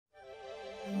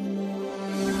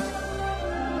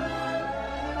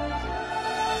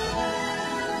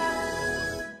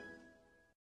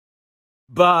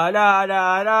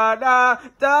Ba-da-da-da-da-da!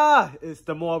 It's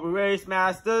the Mobile Race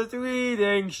Masters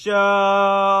reading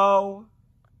show!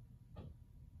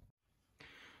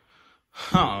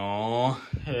 Oh,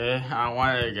 I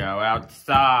want to go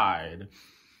outside,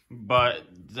 but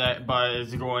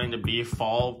it's going to be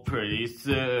fall pretty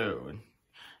soon.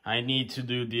 I need to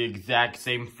do the exact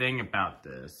same thing about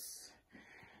this.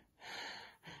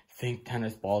 Think,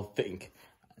 tennis ball, think.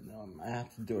 I know I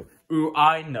have to do it. Ooh,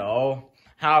 I know.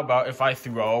 How about if I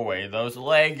throw away those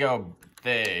Lego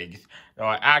things?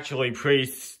 They're actually pretty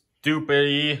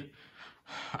stupid-y.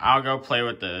 I'll go play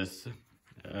with this.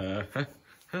 Hi there,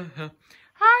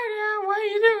 what are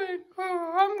you doing?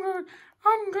 Oh,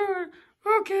 I'm good.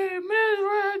 Okay, Miss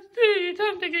Red,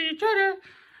 time to get each other.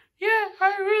 Yeah,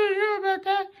 I really know about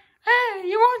that. Hey,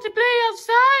 you want to play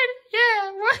outside? Yeah,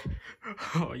 what?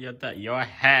 Oh, yeah, that your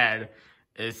head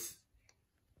is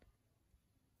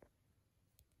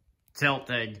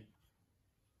tilting.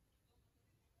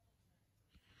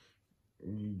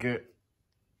 Good.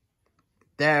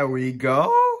 There we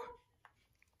go.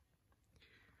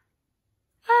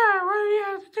 Ah, what do you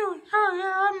have to do? Oh,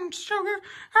 yeah, I'm so good.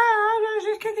 Ah, I'm gonna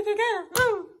just kick it together.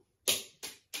 Woo!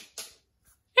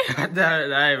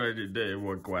 That didn't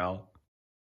work well.